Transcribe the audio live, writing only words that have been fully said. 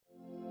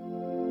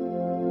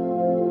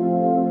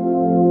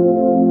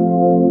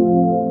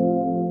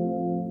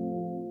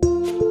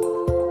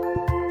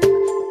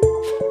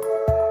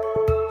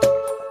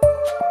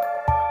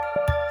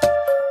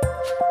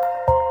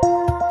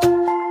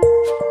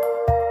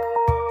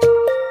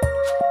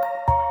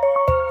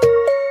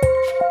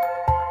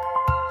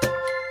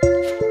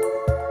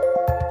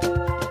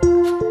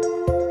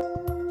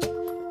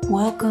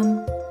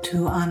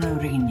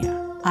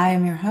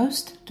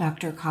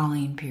Dr.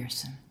 Colleen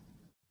Pearson.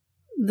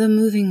 The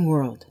moving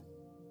world.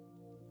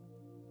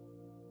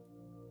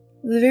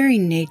 The very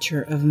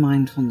nature of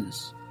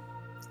mindfulness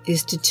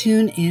is to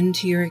tune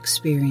into your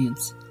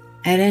experience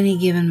at any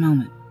given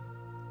moment,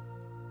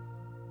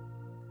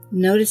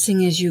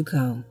 noticing as you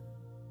go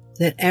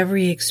that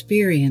every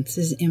experience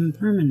is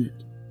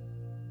impermanent.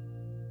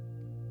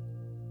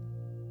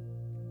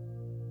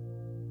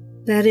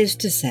 That is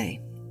to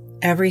say,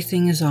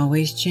 everything is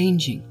always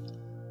changing.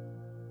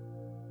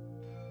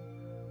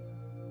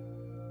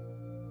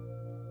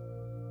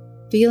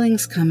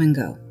 Feelings come and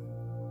go.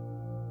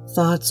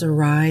 Thoughts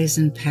arise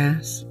and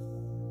pass.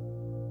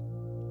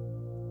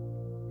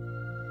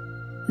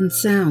 And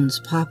sounds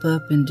pop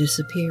up and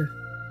disappear.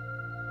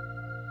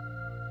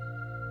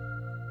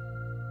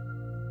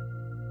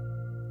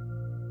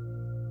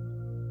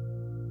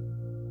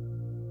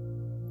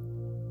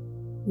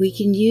 We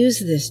can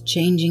use this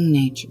changing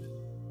nature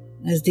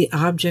as the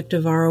object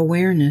of our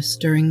awareness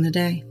during the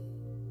day.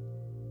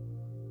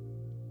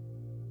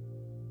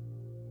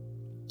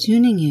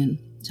 Tuning in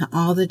to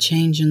all the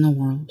change in the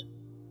world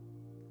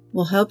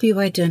will help you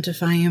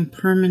identify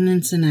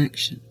impermanence in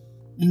action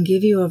and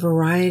give you a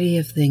variety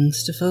of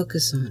things to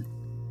focus on.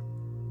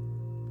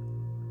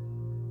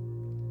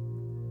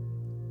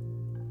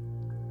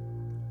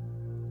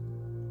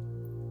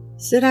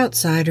 Sit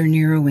outside or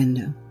near a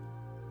window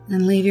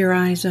and leave your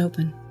eyes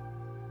open.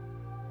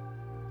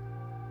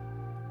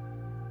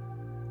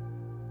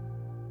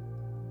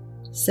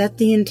 Set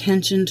the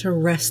intention to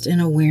rest in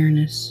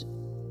awareness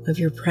of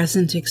your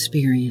present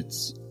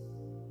experience.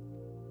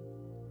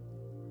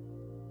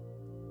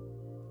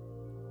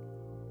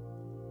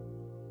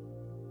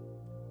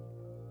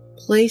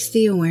 Place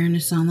the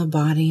awareness on the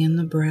body and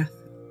the breath,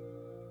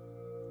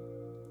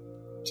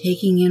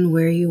 taking in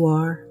where you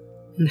are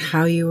and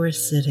how you are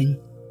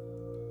sitting.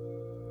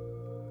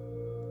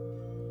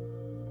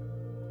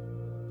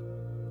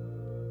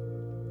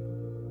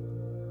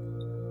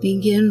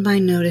 Begin by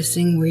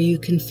noticing where you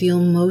can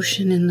feel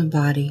motion in the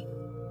body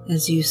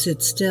as you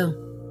sit still.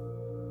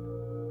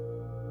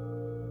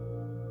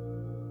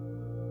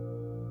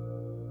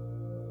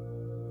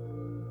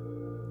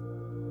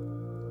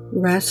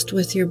 Rest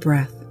with your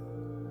breath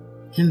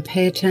and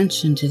pay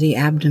attention to the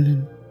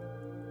abdomen,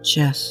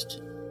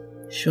 chest,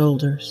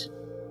 shoulders,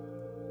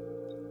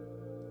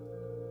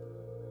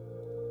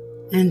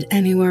 and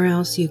anywhere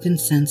else you can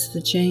sense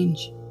the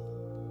change.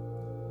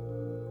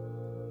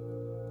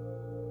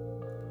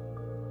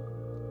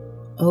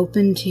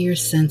 Open to your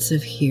sense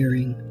of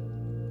hearing.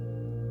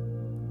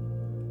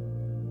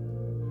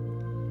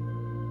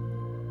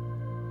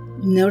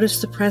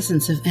 Notice the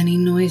presence of any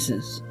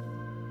noises,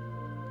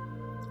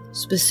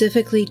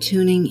 specifically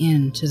tuning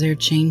in to their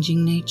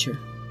changing nature.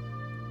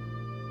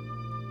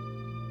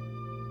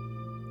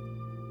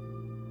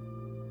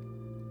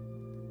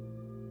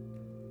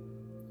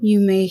 You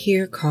may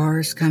hear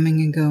cars coming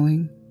and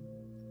going,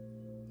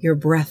 your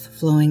breath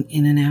flowing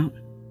in and out,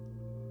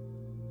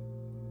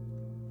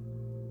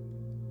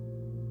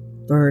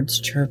 birds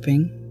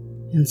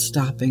chirping and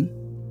stopping,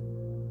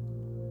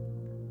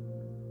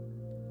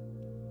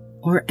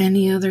 or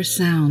any other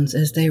sounds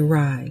as they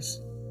rise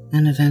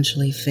and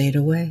eventually fade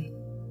away.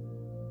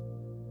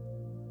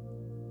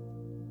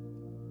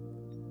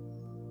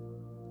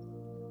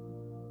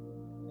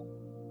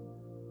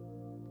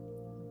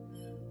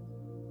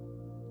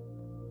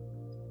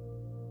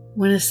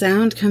 When a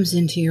sound comes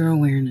into your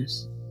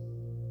awareness,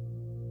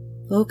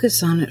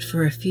 focus on it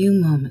for a few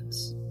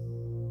moments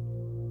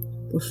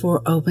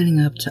before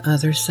opening up to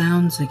other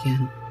sounds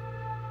again.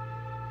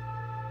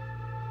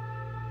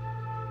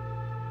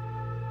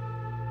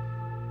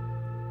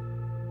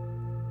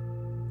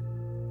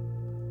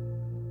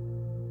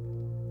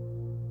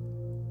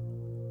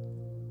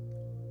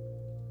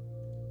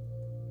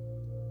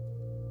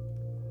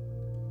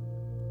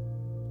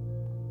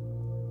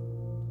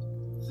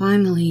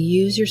 Finally,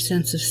 use your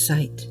sense of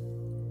sight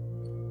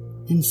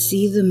and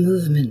see the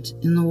movement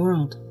in the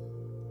world.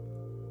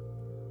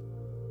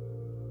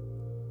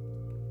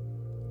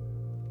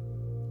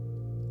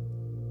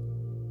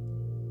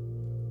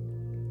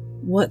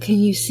 What can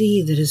you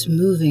see that is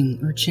moving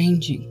or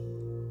changing?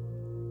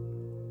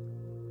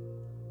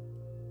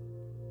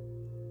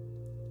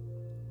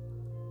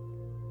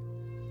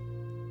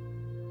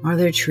 Are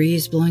there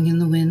trees blowing in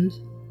the wind?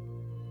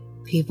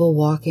 People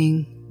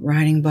walking,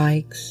 riding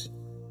bikes?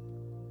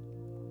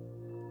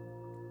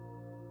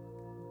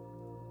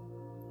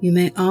 You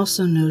may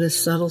also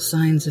notice subtle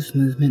signs of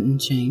movement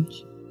and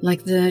change,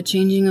 like the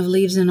changing of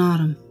leaves in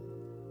autumn,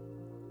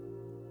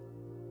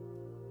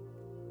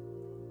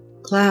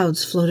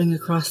 clouds floating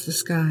across the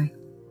sky.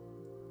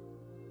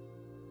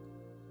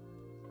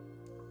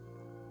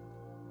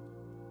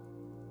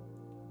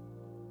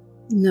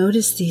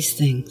 Notice these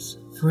things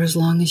for as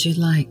long as you'd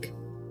like.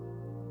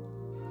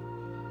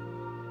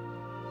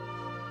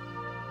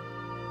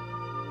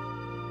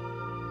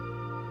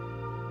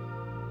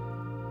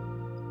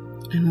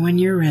 And when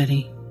you're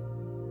ready,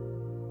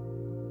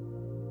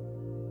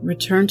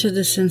 return to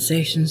the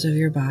sensations of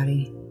your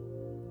body.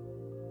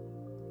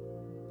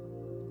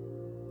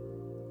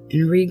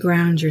 and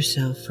reground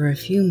yourself for a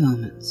few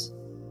moments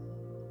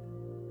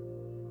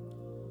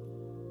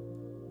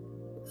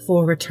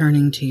before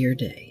returning to your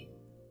day.